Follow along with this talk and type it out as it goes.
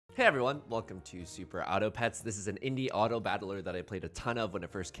Hey everyone, welcome to Super Auto Pets. This is an indie auto battler that I played a ton of when it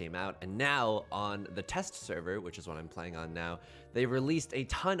first came out, and now on the test server, which is what I'm playing on now, they released a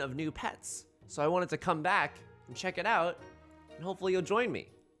ton of new pets. So I wanted to come back and check it out, and hopefully you'll join me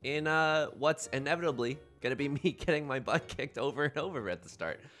in what's inevitably gonna be me getting my butt kicked over and over at the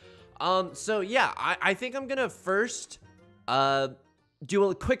start. So yeah, I think I'm gonna first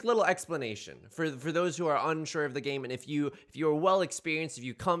do a quick little explanation for those who are unsure of the game, and if you are well experienced, if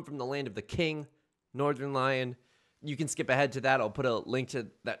you come from the land of the king, Northern Lion, you can skip ahead to that. I'll put a link to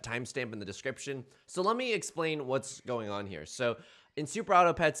that timestamp in the description. So let me explain what's going on here. So in Super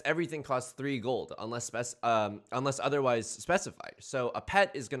Auto Pets, everything costs 3 gold unless otherwise specified. So a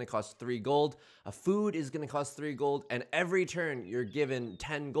pet is going to cost 3 gold, a food is going to cost 3 gold, and every turn you're given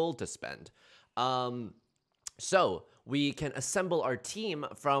 10 gold to spend. So we can assemble our team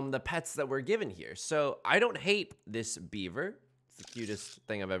from the pets that we're given here. So I don't hate this beaver. It's the cutest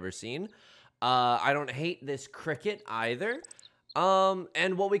thing I've ever seen. I don't hate this cricket either.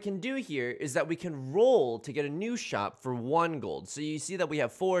 And what we can do here is that we can roll to get a new shop for 1 gold. So you see that we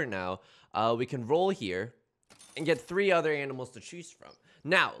have 4 now. We can roll here and get 3 other animals to choose from.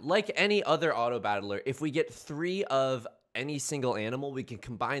 Now, like any other auto battler, if we get 3 of any single animal, we can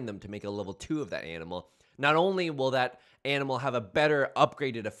combine them to make a level 2 of that animal. Not only will that animal have a better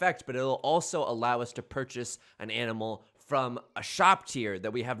upgraded effect, but it'll also allow us to purchase an animal from a shop tier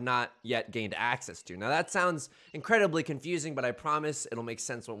that we have not yet gained access to. Now that sounds incredibly confusing, but I promise it'll make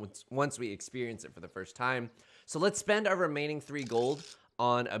sense once we experience it for the first time. So let's spend our remaining 3 gold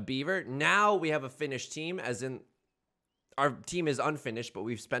on a beaver. Now we have a finished team, as in our team is unfinished, but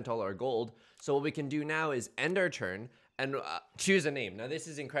we've spent all our gold. So what we can do now is end our turn and choose a name. Now this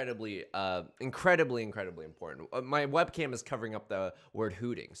is incredibly important. My webcam is covering up the word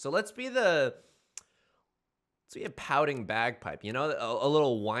hooting. So let's be a pouting bagpipe. You know, a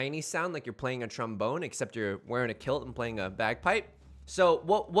little whiny sound like you're playing a trombone, except you're wearing a kilt and playing a bagpipe. So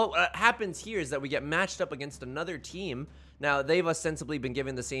what happens here is that we get matched up against another team. Now they've ostensibly been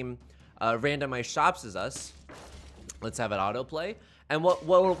given the same randomized shops as us. Let's have it autoplay. And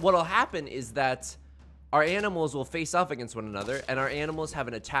what'll happen is that our animals will face off against one another, and our animals have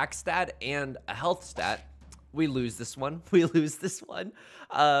an attack stat and a health stat. We lose this one. We lose this one.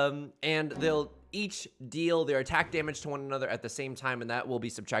 And they'll each deal their attack damage to one another at the same time, and that will be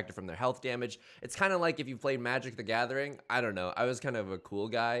subtracted from their health damage. It's kind of like if you played Magic the Gathering. I don't know. I was kind of a cool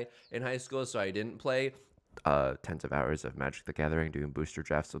guy in high school, so I didn't play tens of hours of Magic the Gathering doing booster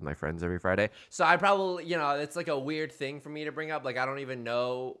drafts with my friends every Friday. So I probably, you know, it's like a weird thing for me to bring up. Like, I don't even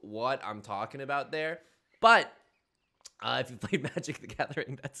know what I'm talking about there. But if you played Magic the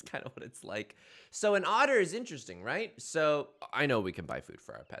Gathering, that's kind of what it's like. So an otter is interesting, right? So I know we can buy food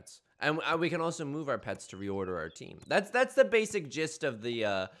for our pets, and we can also move our pets to reorder our team. That's the basic gist of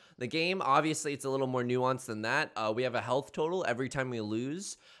the game. Obviously, it's a little more nuanced than that. We have a health total. Every time we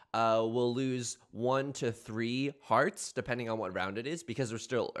lose, we'll lose 1 to 3 hearts, depending on what round it is, because we're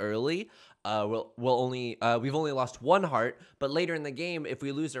still early. We've only lost 1 heart, but later in the game, if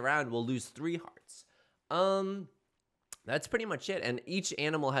we lose a round, we'll lose 3 hearts. That's pretty much it. And each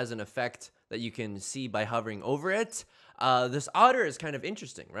animal has an effect that you can see by hovering over it. This otter is kind of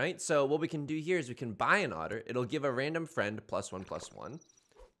interesting, right? So what we can do here is we can buy an otter. It'll give a random friend +1/+1.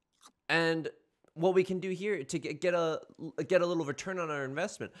 And what we can do here to get a little return on our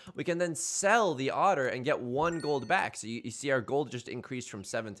investment, we can then sell the otter and get 1 gold back. So you see our gold just increased from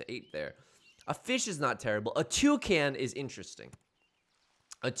 7 to 8 there. A fish is not terrible. A toucan is interesting.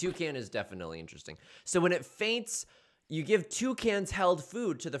 A toucan is definitely interesting. So when it faints, you give toucans held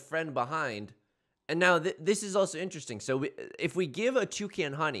food to the friend behind. And now this is also interesting. So if we give a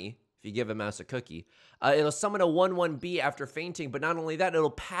toucan honey, if you give a mouse a cookie, it'll summon a 1/1B after fainting. But not only that, it'll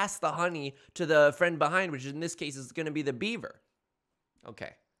pass the honey to the friend behind, which in this case is going to be the beaver.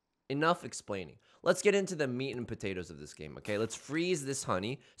 Okay, enough explaining. Let's get into the meat and potatoes of this game, okay? Let's freeze this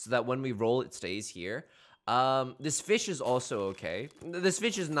honey so that when we roll, it stays here. This fish is also okay. This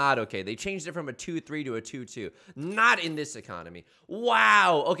fish is not okay. They changed it from a 2-3 to a 2-2. Not in this economy.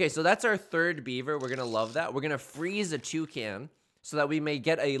 Wow. Okay, so that's our 3rd beaver. We're gonna love that. We're gonna freeze a toucan so that we may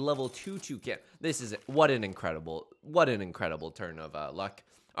get a level 2 toucan. This is what an incredible turn of luck.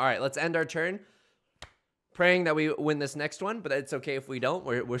 All right, let's end our turn. Praying that we win this next one, but it's okay if we don't.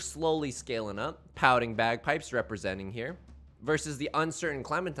 We're slowly scaling up. Pouting bagpipes representing here. Versus the uncertain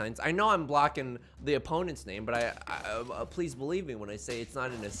clementines. I know I'm blocking the opponent's name, but please believe me when I say it's not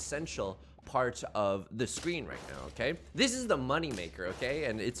an essential part of the screen right now, okay? This is the moneymaker, okay?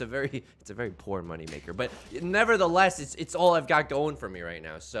 And it's a very poor moneymaker, but nevertheless, it's all I've got going for me right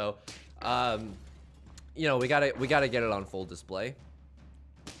now. So, you know, we gotta get it on full display.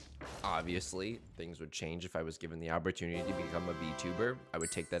 obviously, things would change if I was given the opportunity to become a VTuber. I would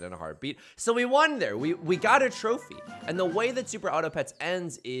take that in a heartbeat. So we won there. We got a trophy. And the way that Super Auto Pets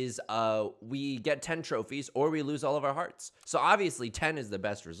ends is we get 10 trophies or we lose all of our hearts. So obviously 10 is the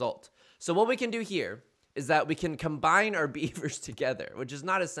best result. So what we can do here is that we can combine our beavers together, which is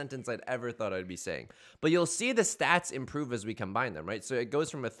not a sentence I'd ever thought I'd be saying. But you'll see the stats improve as we combine them, right? So it goes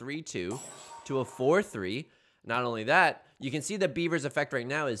from a 3-2 to a 4-3. Not only that, you can see the beaver's effect right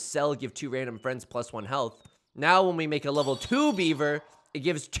now is sell, give 2 random friends +1 health. Now when we make a level 2 beaver, it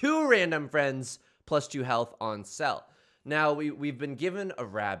gives 2 random friends +2 health on sell. Now we've been given a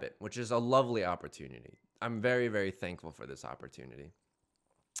rabbit, which is a lovely opportunity. I'm very, very thankful for this opportunity.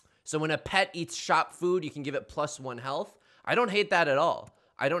 So when a pet eats shop food, you can give it +1 health. I don't hate that at all.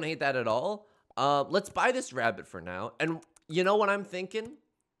 I don't hate that at all. Let's buy this rabbit for now. And you know what I'm thinking?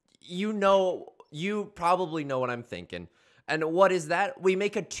 You probably know what I'm thinking. And what is that? We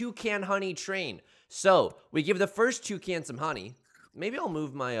make a toucan honey train. So we give the first toucan some honey. Maybe I'll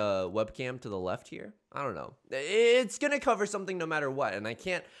move my webcam to the left here. I don't know. It's gonna cover something no matter what, and I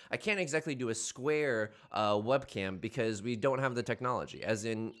can't exactly do a square webcam because we don't have the technology. As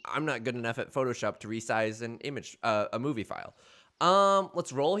in, I'm not good enough at Photoshop to resize an image, a movie file.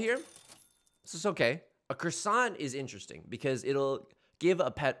 Let's roll here. This is okay. A croissant is interesting because it'll give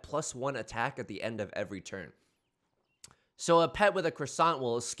a pet +1 attack at the end of every turn. So a pet with a croissant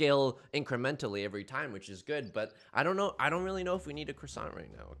will scale incrementally every time, which is good, but I don't know. I don't really know if we need a croissant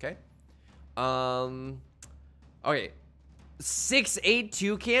right now, okay? Okay. 6'8"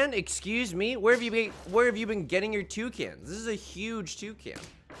 toucan, excuse me. Where have you been getting your toucans? This is a huge toucan.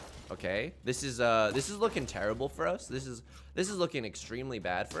 Okay. This is looking terrible for us. This is looking extremely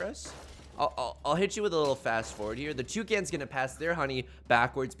bad for us. I'll hit you with a little fast forward here. The toucan's gonna pass their honey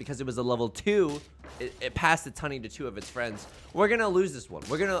backwards because it was a level 2. It passed its honey to 2 of its friends. We're gonna lose this one.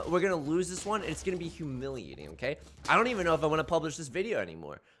 We're gonna lose this one. And it's gonna be humiliating. Okay. I don't even know if I want to publish this video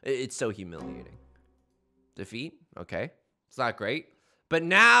anymore. It's so humiliating. Defeat. Okay. It's not great. But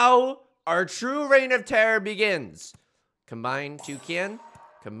now our true reign of terror begins. Combine toucan.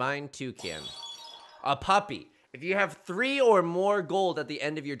 Combine toucan. A puppy. If you have 3 or more gold at the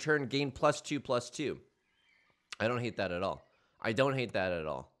end of your turn, gain +2/+2. I don't hate that at all. I don't hate that at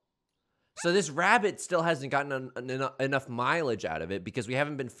all. So this rabbit still hasn't gotten enough mileage out of it because we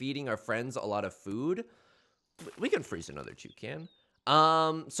haven't been feeding our friends a lot of food. We can freeze another toucan.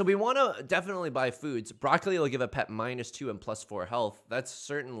 So we want to definitely buy foods. Broccoli will give a pet -2 and +4 health. That's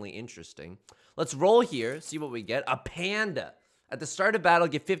certainly interesting. Let's roll here, see what we get. A panda. At the start of battle,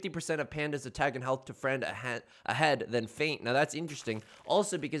 give 50% of panda's attack and health to friend ahead, then faint. Now that's interesting.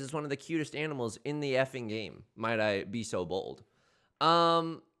 Also because it's one of the cutest animals in the effing game. Might I be so bold?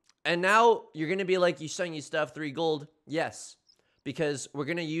 And now you're going to be like, you still have 3 gold. Yes. Because we're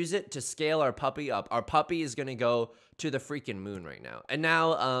going to use it to scale our puppy up. Our puppy is going to go to the freaking moon right now. And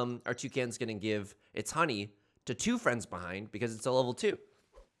now our toucan's going to give its honey to 2 friends behind because it's a level 2.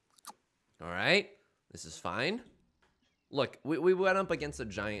 All right. This is fine. Look, we went up against a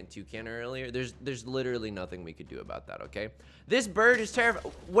giant toucan earlier. There's literally nothing we could do about that, okay? This bird is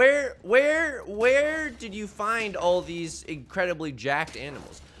terrifying. Where did you find all these incredibly jacked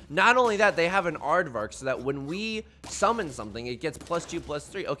animals? Not only that, they have an aardvark so that when we summon something, it gets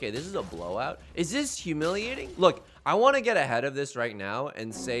 +2/+3. Okay, this is a blowout. Is this humiliating? Look, I want to get ahead of this right now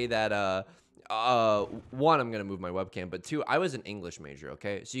and say that, one, I'm gonna move my webcam, but 2, I was an English major,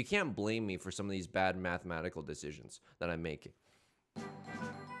 okay? So you can't blame me for some of these bad mathematical decisions that I'm making.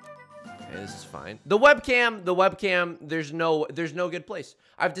 Okay, this is fine. The webcam, there's no good place.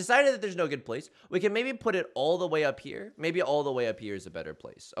 I've decided that there's no good place. We can maybe put it all the way up here. Maybe all the way up here is a better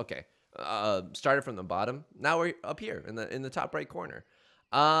place. Okay. Started from the bottom. Now we're up here in the top right corner.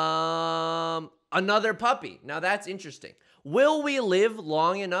 Another puppy. Now that's interesting. Will we live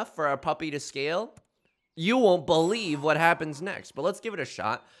long enough for our puppy to scale? You won't believe what happens next, but let's give it a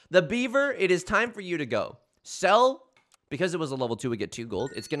shot. The beaver, it is time for you to go. Sell, because it was a level 2, we get 2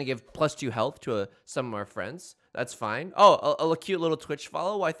 gold. It's going to give +2 health to some of our friends. That's fine. Oh, a cute little Twitch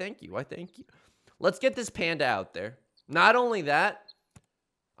follow. Why, thank you. Why, thank you. Let's get this panda out there. Not only that,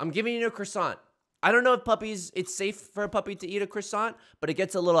 I'm giving you a croissant. I don't know if it's safe for a puppy to eat a croissant, but it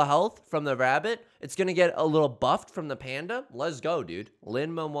gets a little health from the rabbit. It's going to get a little buffed from the panda. Let's go, dude.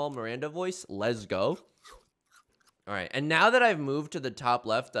 Lin-Manuel Miranda voice. Let's go. All right. And now that I've moved to the top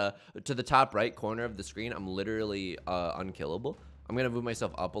left, to the top right corner of the screen, I'm literally unkillable. I'm going to move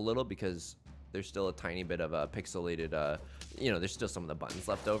myself up a little because there's still a tiny bit of a pixelated, there's still some of the buttons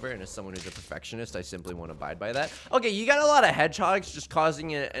left over. And as someone who's a perfectionist, I simply won't abide by that. Okay, you got a lot of hedgehogs just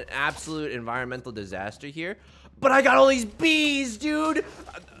causing an absolute environmental disaster here. But I got all these bees, dude.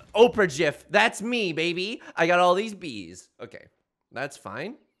 Oprah GIF. That's me, baby. I got all these bees. Okay, that's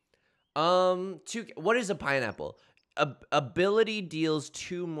fine. What is a pineapple? Ability deals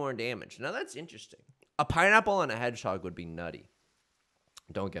 2 more damage. Now that's interesting. A pineapple on a hedgehog would be nutty.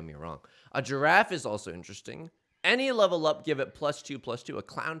 Don't get me wrong. A giraffe is also interesting. Any level up, give it +2/+2. A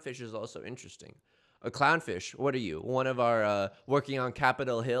clownfish is also interesting. A clownfish, what are you? One of our working on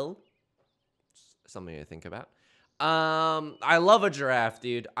Capitol Hill? Something to think about. I love a giraffe,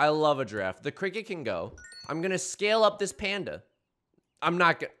 dude. I love a giraffe. The cricket can go. I'm gonna scale up this panda. I'm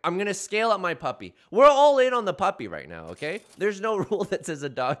gonna scale up my puppy. We're all in on the puppy right now, okay? There's no rule that says a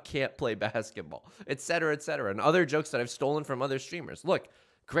dog can't play basketball, etc., etc. And other jokes that I've stolen from other streamers. Look,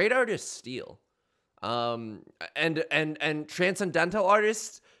 great artists steal. And transcendental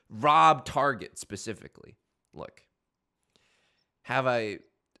artists rob Target specifically. Look, have I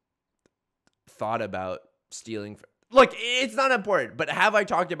thought about stealing? Look, it's not important, but have I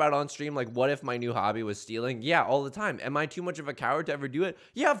talked about on stream, like, what if my new hobby was stealing? Yeah, all the time. Am I too much of a coward to ever do it?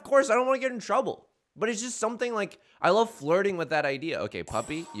 Yeah, of course. I don't want to get in trouble. But it's just something like, I love flirting with that idea. Okay,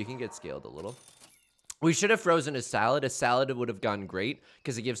 puppy, you can get scaled a little. We should have frozen a salad. A salad would have gone great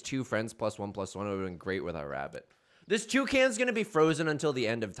because it gives 2 friends +1/+1. It would have been great with our rabbit. This toucan's going to be frozen until the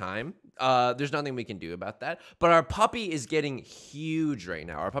end of time. There's nothing we can do about that. But our puppy is getting huge right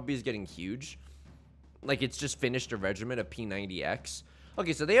now. Our puppy is getting huge. Like, it's just finished a regiment of P90X.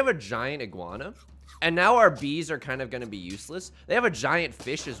 Okay, so they have a giant iguana. And now our bees are kind of going to be useless. They have a giant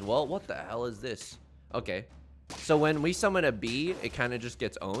fish as well. What the hell is this? Okay. So when we summon a bee, it kind of just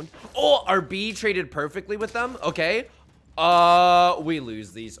gets owned. Oh, our bee traded perfectly with them. Okay. We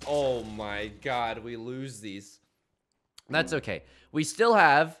lose these. Oh my god, we lose these. That's okay. We still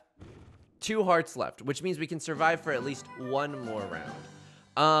have 2 hearts left, which means we can survive for at least 1 more round.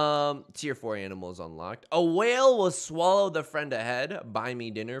 Tier 4 animals unlocked. A whale will swallow the friend ahead. Buy me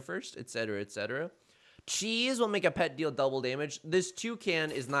dinner first, etc., etc. Cheese will make a pet deal double damage. This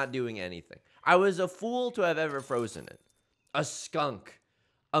toucan is not doing anything. I was a fool to have ever frozen it. A skunk.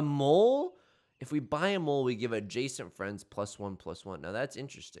 A mole? If we buy a mole, we give adjacent friends +1/+1. Now that's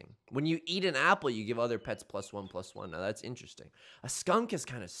interesting. When you eat an apple, you give other pets +1/+1. Now that's interesting. A skunk is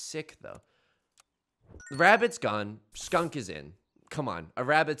kind of sick, though. The rabbit's gone. Skunk is in. Come on. A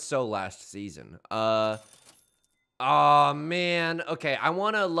rabbit's so last season. Oh, man. Okay, I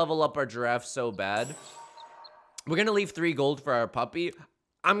want to level up our giraffe so bad. We're going to leave 3 gold for our puppy.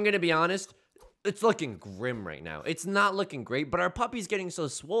 I'm going to be honest. It's looking grim right now. It's not looking great, but our puppy's getting so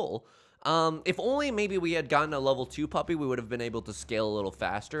swole. If only maybe we had gotten a level 2 puppy, we would have been able to scale a little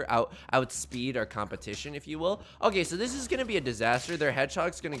faster, outspeed our competition, if you will. Okay, so this is going to be a disaster. Their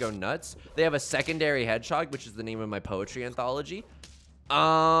hedgehog's going to go nuts. They have a secondary hedgehog, which is the name of my poetry anthology.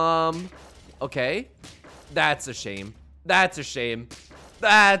 Okay. That's a shame. That's a shame.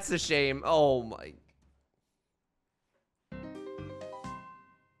 That's a shame. Oh my.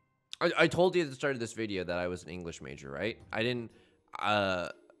 I told you at the start of this video that I was an English major, right? I didn't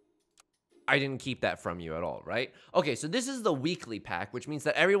keep that from you at all, right? Okay, so this is the weekly pack, which means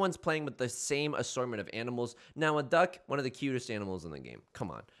that everyone's playing with the same assortment of animals. Now, a duck, one of the cutest animals in the game.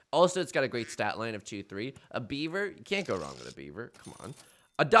 Come on. Also, it's got a great stat line of 2-3. A beaver, you can't go wrong with a beaver. Come on.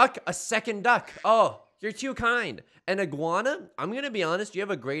 A duck, a second duck. Oh, you're too kind. An iguana, I'm going to be honest, you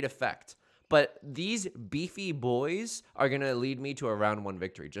have a great effect. But these beefy boys are going to lead me to a round 1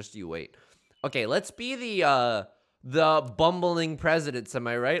 victory. Just you wait. Okay, let's be the bumbling presidents, am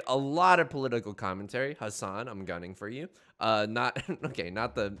I right? A lot of political commentary. Hassan, I'm gunning for you. Not, okay,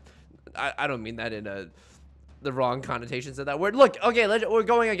 not the, I don't mean that in the wrong connotations of that word. Look, okay, we're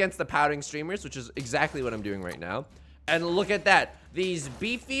going against the pouting streamers, which is exactly what I'm doing right now. And look at that. These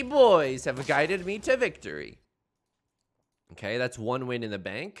beefy boys have guided me to victory. Okay, that's 1 win in the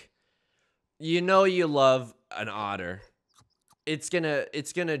bank. You know you love an otter. It's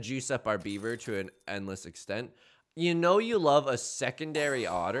gonna juice up our beaver to an endless extent. You know you love a secondary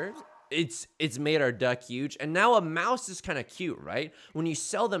otter. It's made our duck huge. And now a mouse is kind of cute, right? When you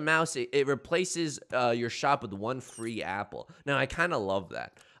sell the mouse, it replaces your shop with 1 free apple. Now I kind of love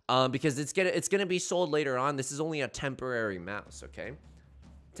that. Because it's gonna be sold later on. This is only a temporary mouse, okay?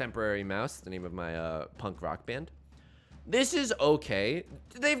 Temporary Mouse, the name of my punk rock band. This is okay.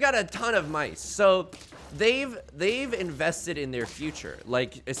 They've got a ton of mice, so they've invested in their future,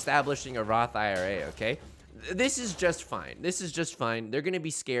 like establishing a Roth IRA. Okay, this is just fine. This is just fine. They're gonna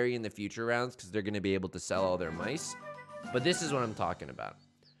be scary in the future rounds because they're gonna be able to sell all their mice. But this is what I'm talking about.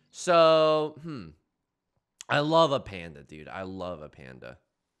 So, I love a panda, dude. I love a panda.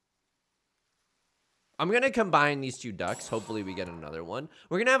 I'm going to combine these 2 ducks. Hopefully we get another one.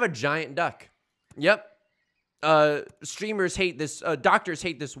 We're going to have a giant duck. Yep. streamers hate this, doctors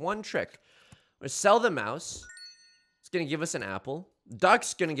hate this one trick. We sell the mouse. It's gonna give us an apple.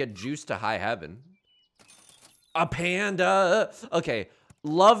 Duck's gonna get juiced to high heaven. A panda. Okay,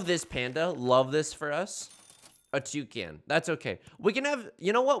 love this panda. Love this for us. A toucan. That's okay. We can have,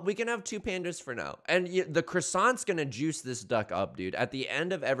 you know what? We can have 2 pandas for now. And the croissant's gonna juice this duck up, dude. At the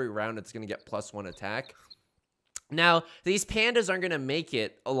end of every round, it's gonna get +1 attack. Now, these pandas aren't gonna make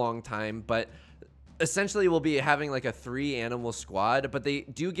it a long time, but essentially we'll be having like a 3-animal squad, but they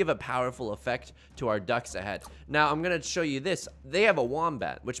do give a powerful effect to our ducks ahead. Now, I'm gonna show you this. They have a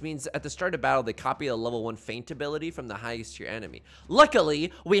wombat, which means at the start of battle, they copy a level 1 feint ability from the highest tier enemy.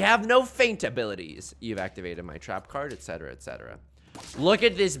 Luckily, we have no feint abilities. You've activated my trap card, etc., etc. Look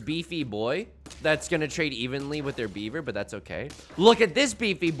at this beefy boy that's gonna trade evenly with their beaver, but that's okay. Look at this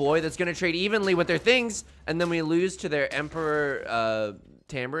beefy boy that's gonna trade evenly with their things, and then we lose to their Emperor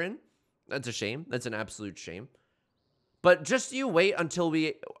Tamarin. That's a shame. That's an absolute shame. But just you wait until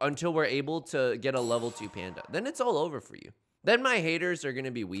we're able to get a level 2 panda. Then it's all over for you. Then my haters are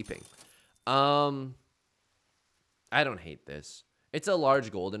gonna be weeping. I don't hate this. It's a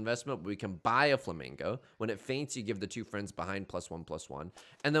large gold investment, but we can buy a flamingo. When it faints, you give the 2 friends behind +1/+1.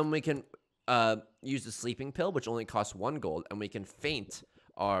 And then we can use the sleeping pill, which only costs 1 gold, and we can feint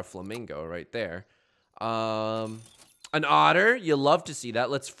our flamingo right there. An otter, you love to see that.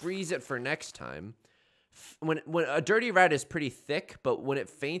 Let's freeze it for next time. When a dirty rat is pretty thick, but when it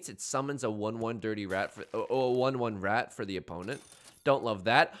faints, it summons a 1/1 dirty rat for a 1/1 rat for the opponent. Don't love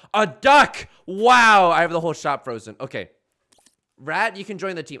that. A duck! Wow, I have the whole shop frozen. Okay. Rat, you can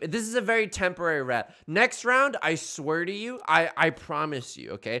join the team. This is a very temporary rat. Next round, I swear to you, I promise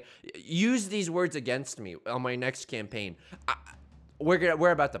you, okay? Use these words against me on my next campaign.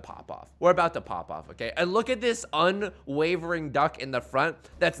 We're about to pop off. We're about to pop off, okay? And look at this unwavering duck in the front.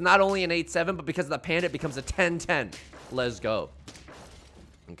 That's not only an 8/7, but because of the panda, it becomes a 10/10. Let's go.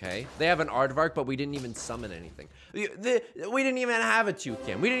 Okay? They have an aardvark, but we didn't even summon anything. We didn't even have a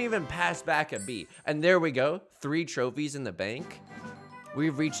toucan. We didn't even pass back a bee. And there we go. 3 trophies in the bank.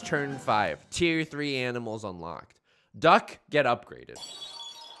 We've reached turn 5. Tier 3 animals unlocked. Duck, get upgraded.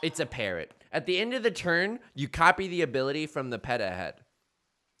 It's a parrot. At the end of the turn, you copy the ability from the pet ahead.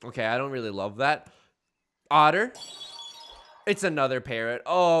 Okay, I don't really love that. Otter. It's another parrot.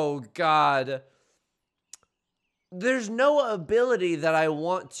 Oh, God. There's no ability that I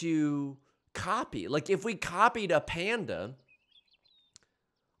want to copy. Like, if we copied a panda,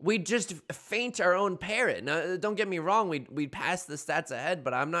 we'd just feint our own parrot. Now, don't get me wrong, we'd pass the stats ahead,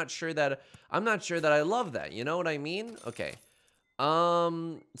 but I'm not sure that I love that. You know what I mean? Okay.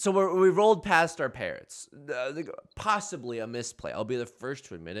 So we rolled past our parrots. Possibly a misplay. I'll be the first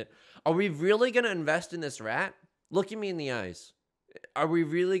to admit it. Are we really gonna invest in this rat? Look at me in the eyes. Are we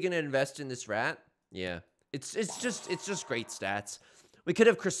really gonna invest in this rat? Yeah. It's just great stats. We could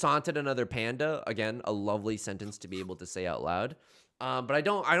have croissanted another panda. Again, a lovely sentence to be able to say out loud. But I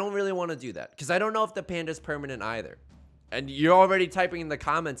don't really want to do that because I don't know if the panda's permanent either. And you're already typing in the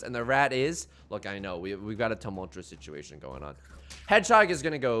comments, and the rat is. Look, I know we've got a tumultuous situation going on. Hedgehog is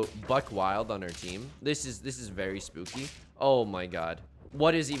gonna go buck wild on our team. This is very spooky. Oh my God,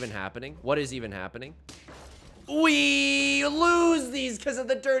 what is even happening? What is even happening? We lose these because of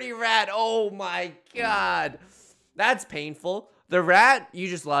the dirty rat. Oh my God, that's painful. The rat, you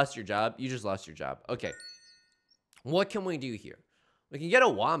just lost your job. You just lost your job. Okay, what can we do here? We can get a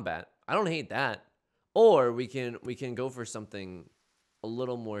wombat. I don't hate that. Or we can go for something a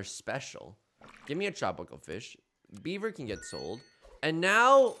little more special. Give me a tropical fish. Beaver can get sold. And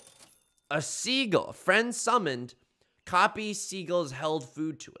now a seagull. Friend summoned. Copy seagull's held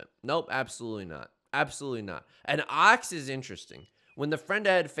food to him. Nope, absolutely not. Absolutely not. An ox is interesting. When the friend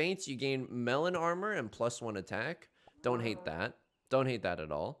ahead faints, you gain melon armor and +1 attack. Don't hate that. Don't hate that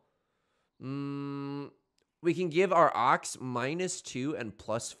at all. We can give our ox -2 and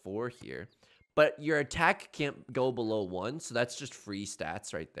 +4 here. But your attack can't go below 1, so that's just free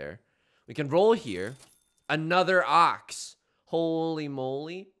stats right there. We can roll here. Another ox. Holy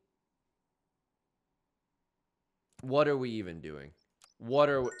moly. What are we even doing? What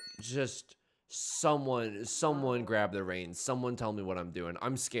are we, just someone grab the reins. Someone tell me what I'm doing.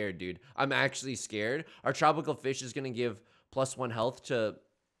 I'm scared, dude. I'm actually scared. Our tropical fish is going to give +1 health to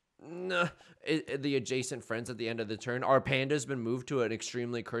the adjacent friends at the end of the turn. Our panda's been moved to an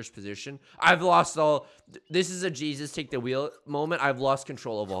extremely cursed position. I've lost all. This is a Jesus take the wheel moment. I've lost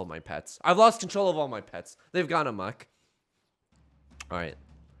control of all my pets. I've lost control of all my pets. They've gone amok. All right.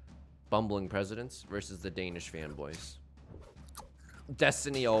 Bumbling presidents versus the Danish fanboys.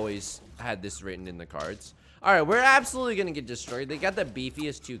 Destiny always had this written in the cards. All right, we're absolutely going to get destroyed. They got the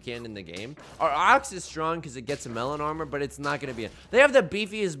beefiest toucan in the game. Our ox is strong because it gets melon armor, but it's not going to be. They have the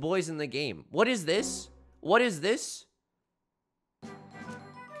beefiest boys in the game. What is this? What is this?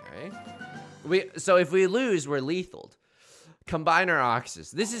 Okay. So if we lose, we're lethal. Combine our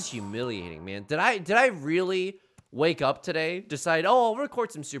oxes. This is humiliating, man. Did I really wake up today, decide, oh, I'll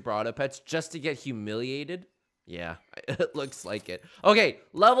record some super auto pets just to get humiliated? Yeah, it looks like it. Okay,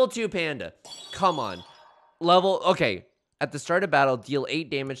 level 2 panda. Come on. Okay. At the start of battle, deal 8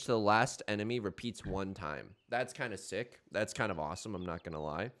 damage to the last enemy, repeats 1 time. That's kind of sick. That's kind of awesome, I'm not gonna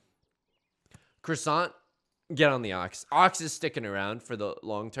lie. Croissant, get on the ox. Ox is sticking around for the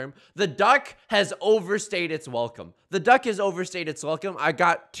long term. The duck has overstayed its welcome. The duck has overstayed its welcome. I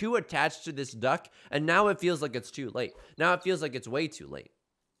got too attached to this duck, and now it feels like it's too late. Now it feels like it's way too late.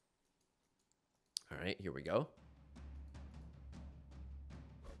 All right, here we go.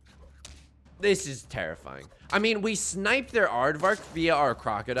 This is terrifying. I mean, we sniped their aardvark via our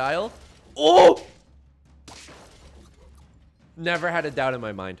crocodile. Oh! Never had a doubt in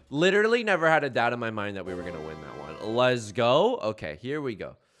my mind. Literally never had a doubt in my mind that we were going to win that one. Let's go. Okay, here we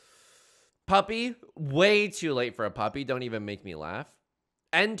go. Puppy. Way too late for a puppy. Don't even make me laugh.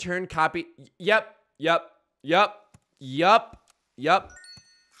 End turn copy. Yep.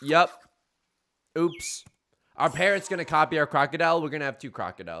 Oops. Our parrot's going to copy our crocodile. We're going to have 2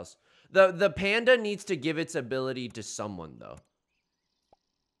 crocodiles. The panda needs to give its ability to someone, though.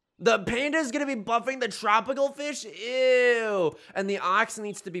 The panda is going to be buffing the tropical fish? Ew. And the ox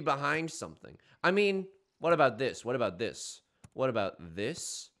needs to be behind something. I mean, what about this? What about this? What about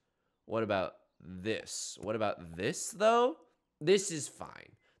this? What about this? What about this, though? This is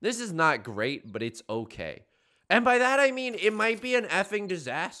fine. This is not great, but it's okay. And by that, I mean, it might be an effing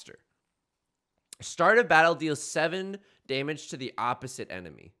disaster. Start of battle deals 7 damage to the opposite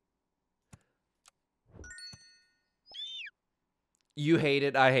enemy. You hate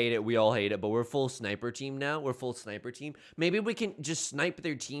it, I hate it, we all hate it, but we're full sniper team now. We're full sniper team. Maybe we can just snipe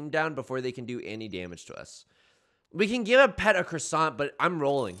their team down before they can do any damage to us. We can give a pet a croissant, but I'm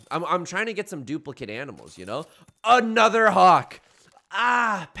rolling. I'm trying to get some duplicate animals, you know? Another hawk.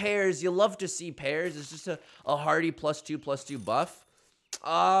 Ah, pears. You love to see pears. It's just a hardy +2/+2 buff.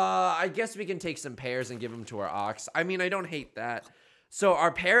 I guess we can take some pears and give them to our ox. I mean, I don't hate that. So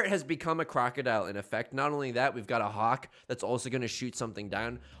our parrot has become a crocodile in effect. Not only that, we've got a hawk that's also going to shoot something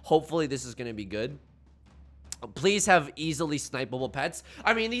down. Hopefully this is going to be good. Please have easily snipeable pets.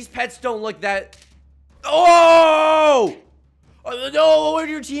 I mean, these pets don't look that... Oh! No, where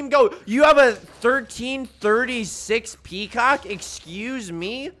did your team go? You have a 1336 peacock? Excuse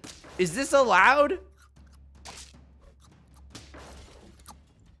me? Is this allowed?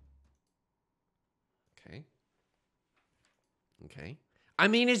 Okay. I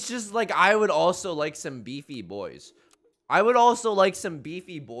mean, it's just like I would also like some beefy boys. I would also like some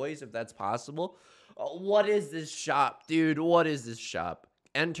beefy boys if that's possible. What is this shop, dude? What is this shop?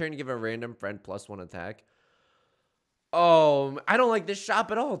 End turn, give a random friend +1 attack. Oh, I don't like this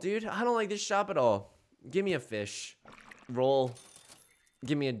shop at all, dude. I don't like this shop at all. Give me a fish. Roll.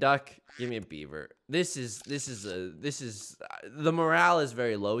 Give me a duck. Give me a beaver. The morale is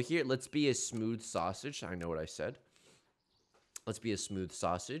very low here. Let's be a smooth sausage. I know what I said. Let's be a smooth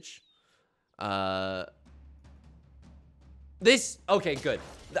sausage. Okay, good.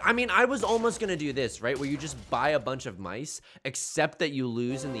 I mean, I was almost gonna do this, right? Where you just buy a bunch of mice, except that you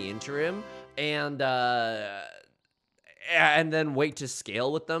lose in the interim, and then wait to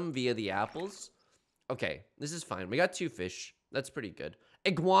scale with them via the apples. Okay, this is fine. We got 2 fish. That's pretty good.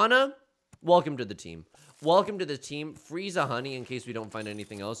 Iguana, welcome to the team. Welcome to the team. Freeze a honey in case we don't find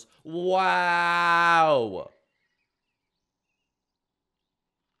anything else. Wow.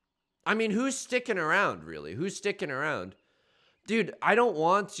 I mean, who's sticking around, really? Who's sticking around? Dude, I don't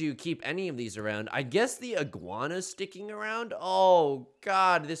want to keep any of these around. I guess the iguana's sticking around? Oh,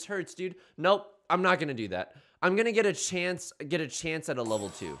 God, this hurts, dude. Nope, I'm not going to do that. I'm going to get a chance at a level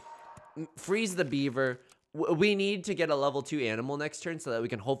 2. Freeze the beaver. We need to get a level 2 animal next turn so that we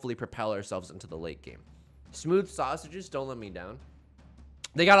can hopefully propel ourselves into the late game. Smooth sausages, don't let me down.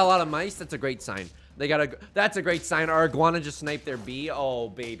 They got a lot of mice. That's a great sign. That's a great sign. Our iguana just sniped their bee. Oh,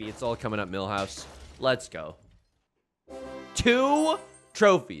 baby. It's all coming up Millhouse. Let's go. 2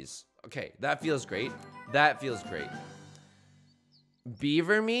 trophies. Okay, that feels great. That feels great.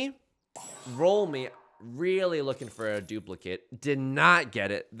 Beaver me. Roll me. Really looking for a duplicate. Did not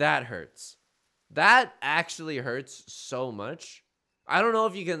get it. That hurts. That actually hurts so much. I don't know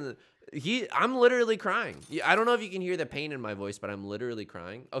if you can... I'm literally crying. I don't know if you can hear the pain in my voice, but I'm literally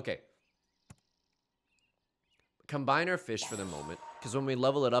crying. Okay. Combine our fish for the moment, because when we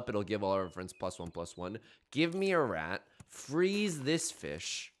level it up, it'll give all our friends +1/+1. Give me a rat. Freeze this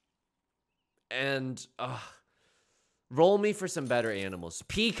fish. And roll me for some better animals.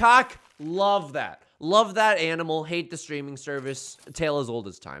 Peacock, love that. Love that animal. Hate the streaming service. Tale as old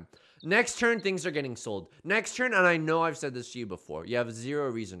as time. Next turn, things are getting sold. Next turn, and I know I've said this to you before. You have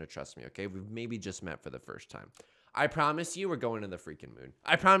zero reason to trust me, okay? We've maybe just met for the first time. I promise you we're going to the freaking moon.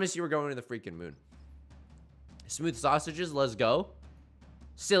 I promise you we're going to the freaking moon. Smooth sausages, let's go.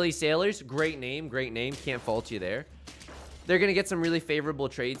 Silly sailors, great name, great name. Can't fault you there. They're going to get some really favorable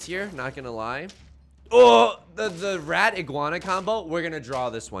trades here, not going to lie. Oh, the rat iguana combo, we're going to draw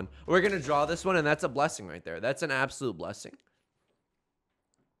this one. We're going to draw this one, and that's a blessing right there. That's an absolute blessing.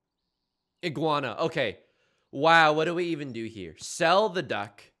 Iguana, okay. Wow, what do we even do here? Sell the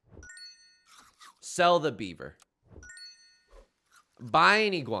duck. Sell the beaver. Buy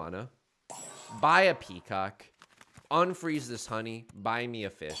an iguana. Buy a peacock. Unfreeze this honey. Buy me a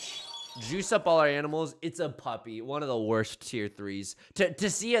fish. Juice up all our animals. It's a puppy. One of the worst tier 3s to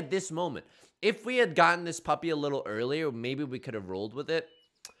see at this moment. If we had gotten this puppy a little earlier, maybe we could have rolled with it.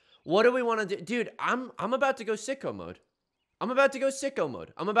 What do we want to do? Dude, I'm about to go sicko mode. I'm about to go sicko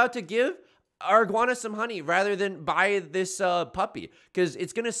mode. I'm about to give our iguana some honey rather than buy this puppy, because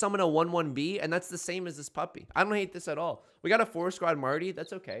it's going to summon a 1/1B, and that's the same as this puppy. I don't hate this at all. We got a 4-squad Marty.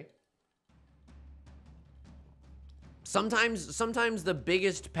 That's okay. Sometimes the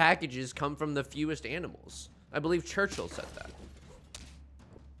biggest packages come from the fewest animals. I believe Churchill said that.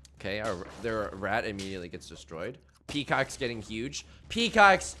 Okay, their rat immediately gets destroyed. Peacock's getting huge.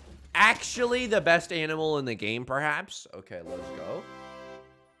 Peacock's actually the best animal in the game, perhaps. Okay, let's go.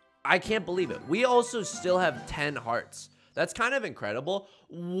 I can't believe it. We also still have 10 hearts. That's kind of incredible.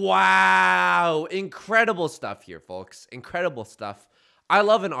 Wow. Incredible stuff here, folks. Incredible stuff. I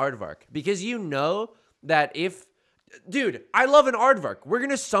love an aardvark, because you know that if... Dude, I love an aardvark. We're going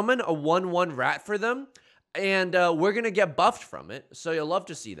to summon a 1/1 rat for them, and we're going to get buffed from it. So you'll love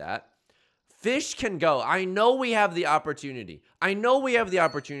to see that. Fish can go. I know we have the opportunity. I know we have the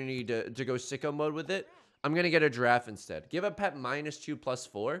opportunity to go sicko mode with it. I'm going to get a giraffe instead. Give a pet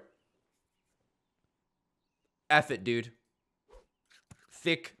 -2/+4. F it, dude.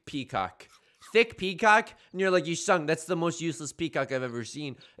 Thick peacock. Thick peacock, and you're like, you sung, that's the most useless peacock I've ever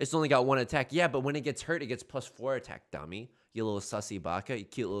seen. It's only got 1 attack. Yeah, but when it gets hurt, it gets +4 attack, dummy. You little sussy baka, you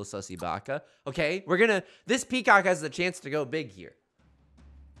cute little sussy baka. Okay, this peacock has the chance to go big here.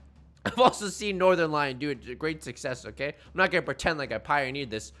 I've also seen Northern Lion do it to great success, okay? I'm not gonna pretend like I pioneered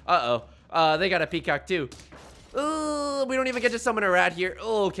this. They got a peacock too. We don't even get to summon a rat here.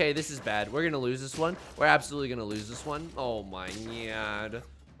 Oh, okay, this is bad. We're gonna lose this one. We're absolutely gonna lose this one. Oh my god.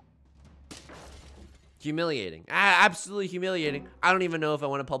 Humiliating. Absolutely humiliating. I don't even know if I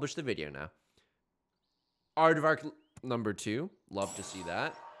want to publish the video now. Aardvark number 2. Love to see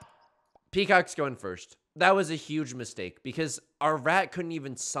that. Peacock's going first. That was a huge mistake, because our rat couldn't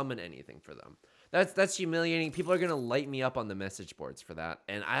even summon anything for them. That's humiliating. People are going to light me up on the message boards for that,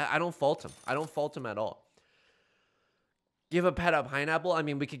 and I don't fault him. I don't fault him at all. Give a pet a pineapple. I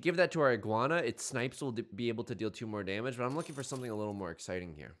mean, we could give that to our iguana. Its snipes will be able to deal 2 more damage, but I'm looking for something a little more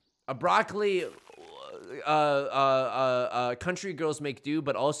exciting here. A broccoli, country girls make do,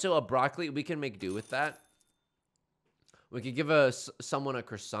 but also a broccoli, we can make do with that. We could give someone a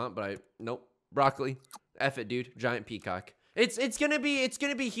croissant, but nope. Broccoli. F it, dude. Giant peacock. It's gonna be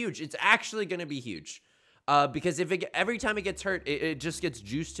huge. It's actually gonna be huge. Because every time it gets hurt, it just gets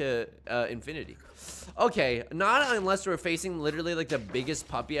juiced to infinity. Okay, not unless we're facing literally like the biggest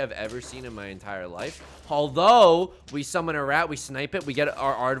puppy I've ever seen in my entire life. Although we summon a rat, we snipe it, we get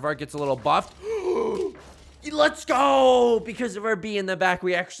our aardvark gets a little buffed. Let's go! Because of our B in the back,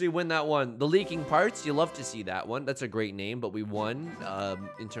 we actually win that one. The leaking parts, you love to see that one. That's a great name, but we won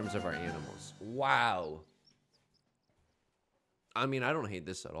in terms of our animals. Wow. I mean, I don't hate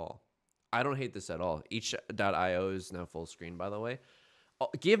this at all. I don't hate this at all. Each.io is now full screen, by the way.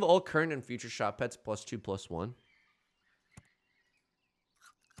 Give all current and future shop pets +2/+1.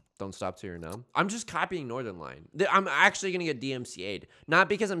 Don't stop till you're numb. I'm just copying Northern Lion. I'm actually going to get DMCA'd. Not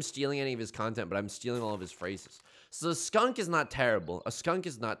because I'm stealing any of his content, but I'm stealing all of his phrases. So a skunk is not terrible. A skunk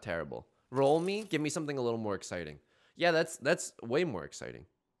is not terrible. Roll me. Give me something a little more exciting. Yeah, that's way more exciting.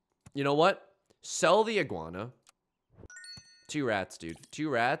 You know what? Sell the iguana. 2 rats, dude. 2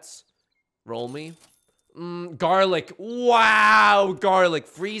 rats. Roll me. Garlic. Wow, garlic.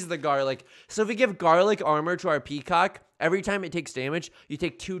 Freeze the garlic. So if we give garlic armor to our peacock, every time it takes damage, you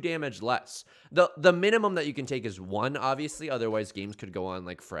take 2 damage less. The minimum that you can take is 1, obviously. Otherwise, games could go on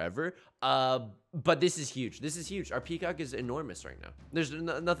like forever. But this is huge. This is huge. Our peacock is enormous right now. There's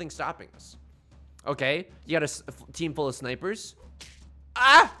nothing stopping us. Okay, you got a team full of snipers.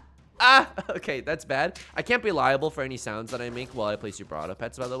 Ah! Ah! Okay, that's bad. I can't be liable for any sounds that I make while I play super auto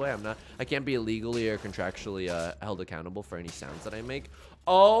pets, by the way. I can't be legally or contractually held accountable for any sounds that I make.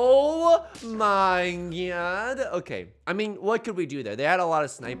 Oh my god. Okay, I mean, what could we do there? They had a lot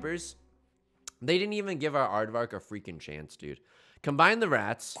of snipers. They didn't even give our Aardvark a freaking chance, dude. Combine the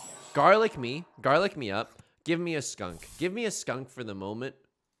rats. Garlic me up. Give me a skunk. Give me a skunk for the moment.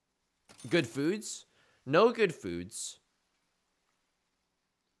 Good foods? No good foods.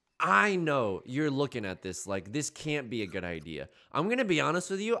 I know you're looking at this like this can't be a good idea. I'm going to be honest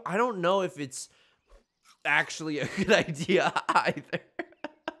with you. I don't know if it's actually a good idea either.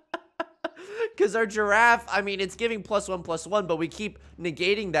 Because our giraffe, I mean, it's giving +1/+1, but we keep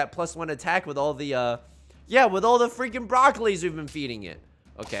negating that +1 attack with all the, yeah, with all the freaking broccolis we've been feeding it.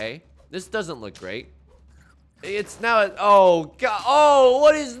 Okay, this doesn't look great. It's now, oh, God, oh,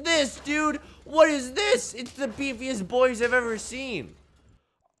 what is this, dude? What is this? It's the beefiest boys I've ever seen.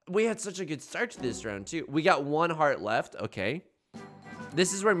 We had such a good start to this round, too. We got 1 heart left, okay.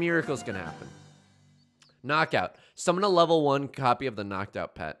 This is where miracles can happen. Knockout. Summon a level 1 copy of the knocked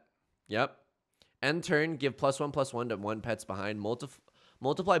out pet. Yep. End turn, give +1/+1 to 1 pets behind.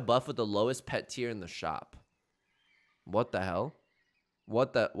 Multiply buff with the lowest pet tier in the shop. What the hell?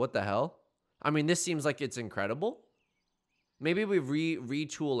 What the hell? I mean, this seems like it's incredible. Maybe we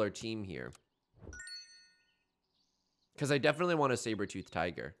retool our team here. Because I definitely want a saber-toothed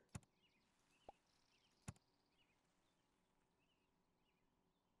tiger.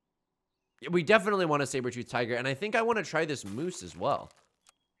 We definitely want a saber-toothed tiger, and I think I want to try this moose as well.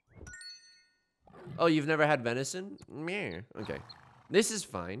 Oh, you've never had venison? Meh. Okay. This is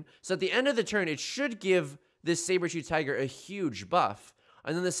fine. So at the end of the turn, it should give this saber-toothed tiger a huge buff.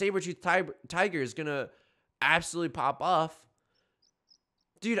 And then the saber-toothed tiger is going to absolutely pop off.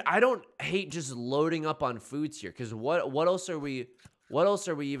 Dude, I don't hate just loading up on foods here. Because what else are we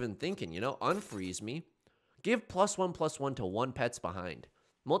even thinking, you know? Unfreeze me. Give +1/+1 to 1 pets behind.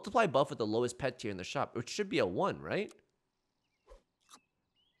 Multiply buff with the lowest pet tier in the shop, which should be a 1, right?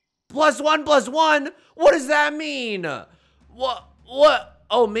 +1/+1? What does that mean? What?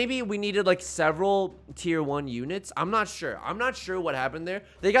 Oh, maybe we needed like several tier 1 units. I'm not sure. I'm not sure what happened there.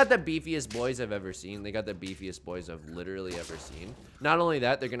 They got the beefiest boys I've ever seen. They got the beefiest boys I've literally ever seen. Not only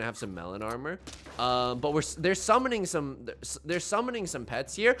that, they're gonna have some melon armor. But they're summoning some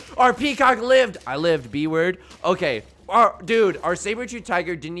pets here. Our peacock lived. I lived. B word. Okay. Dude, our saber-tooth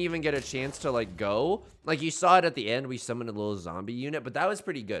tiger didn't even get a chance to like go. Like you saw it at the end. We summoned a little zombie unit, but that was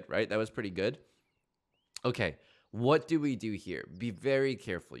pretty good, right? That was pretty good. Okay. What do we do here? Be very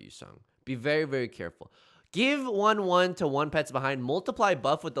careful, Yusung. Be very, very careful. Give 1/1 to 1 pets behind. Multiply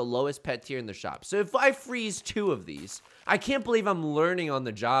buff with the lowest pet tier in the shop. So if I freeze 2 of these, I can't believe I'm learning on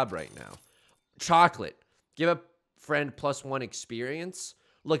the job right now. Chocolate. Give a friend +1 experience.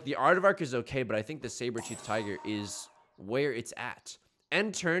 Look, the Aardvark is okay, but I think the saber-toothed tiger is where it's at.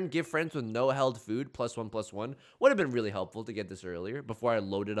 End turn, give friends with no held food +1/+1. Would have been really helpful to get this earlier before I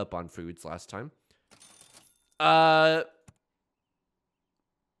loaded up on foods last time.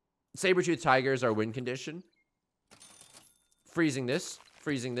 Saber-tooth tigers are win condition. Freezing this.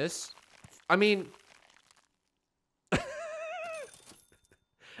 Freezing this. I mean...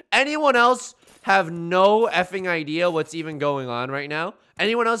 Anyone else have no effing idea what's even going on right now?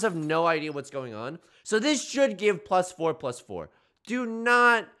 Anyone else have no idea what's going on? So this should give +4/+4. Do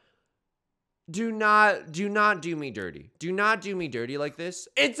not do me dirty. Do not do me dirty like this.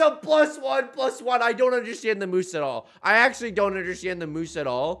 It's a +1/+1. I don't understand the moose at all. I actually don't understand the moose at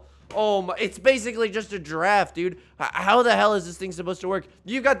all. Oh my, it's basically just a giraffe, dude. How the hell is this thing supposed to work?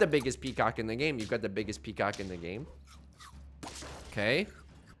 You got the biggest peacock in the game. You've got the biggest peacock in the game. Okay.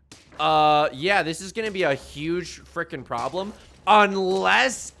 Yeah, this is gonna be a huge freaking problem.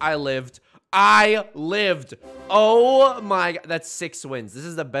 Unless I lived. I lived. Oh my god. That's 6 wins. This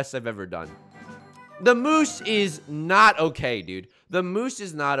is the best I've ever done. The moose is not okay, dude. The moose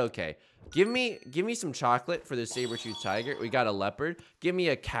is not okay. Give me some chocolate for the saber-tooth tiger. We got a leopard. Give me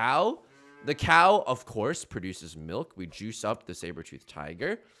a cow. The cow, of course, produces milk. We juice up the saber-tooth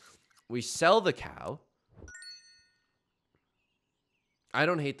tiger. We sell the cow. I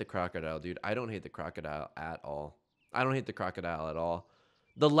don't hate the crocodile, dude. I don't hate the crocodile at all. I don't hate the crocodile at all.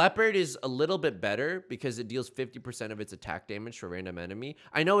 The leopard is a little bit better because it deals 50% of its attack damage for random enemy.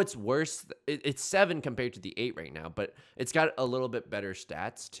 I know it's worse. It's 7 compared to the 8 right now, but it's got a little bit better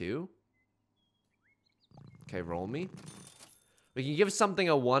stats too. Okay, roll me. We can give something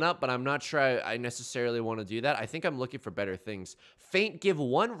a 1-up, but I'm not sure I necessarily want to do that. I think I'm looking for better things. Faint, give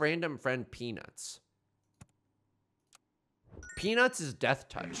 1 random friend peanuts. Peanuts is death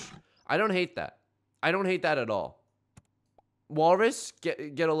touch. I don't hate that. I don't hate that at all. Walrus, get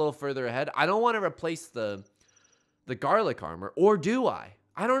a little further ahead. I don't want to replace the garlic armor, or do I?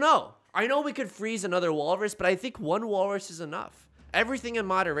 I don't know. I know we could freeze another walrus, but I think one walrus is enough. Everything in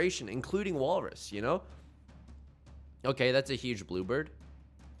moderation, including walrus, you know? Okay, that's a huge bluebird.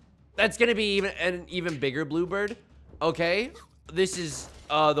 That's gonna be an even bigger bluebird. Okay, this is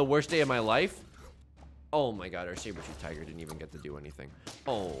the worst day of my life. Oh my god, our saber-tooth tiger didn't even get to do anything.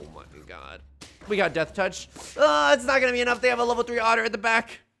 Oh my god. We got death touch. It's not gonna be enough. They have a level 3 otter at the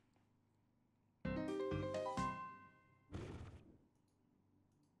back.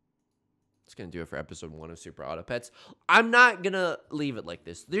 That's gonna do it for episode 1 of Super Auto Pets. I'm not gonna leave it like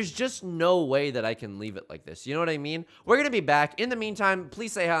this. There's just no way that I can leave it like this. You know what I mean? We're gonna be back. In the meantime,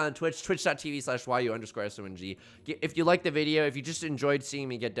 please say hi on Twitch, twitch.tv/yu_SONG. If you like the video, if you just enjoyed seeing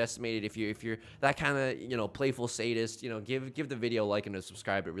me get decimated, if you're that kind of, you know, playful sadist, you know, give the video a like and a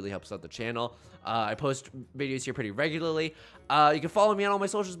subscribe. It really helps out the channel. I post videos here pretty regularly. You can follow me on all my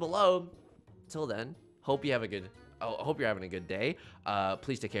socials below. Till then, hope you have a good. I hope you're having a good day.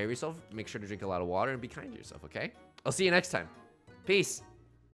 Please take care of yourself. Make sure to drink a lot of water and be kind to yourself, okay? I'll see you next time. Peace.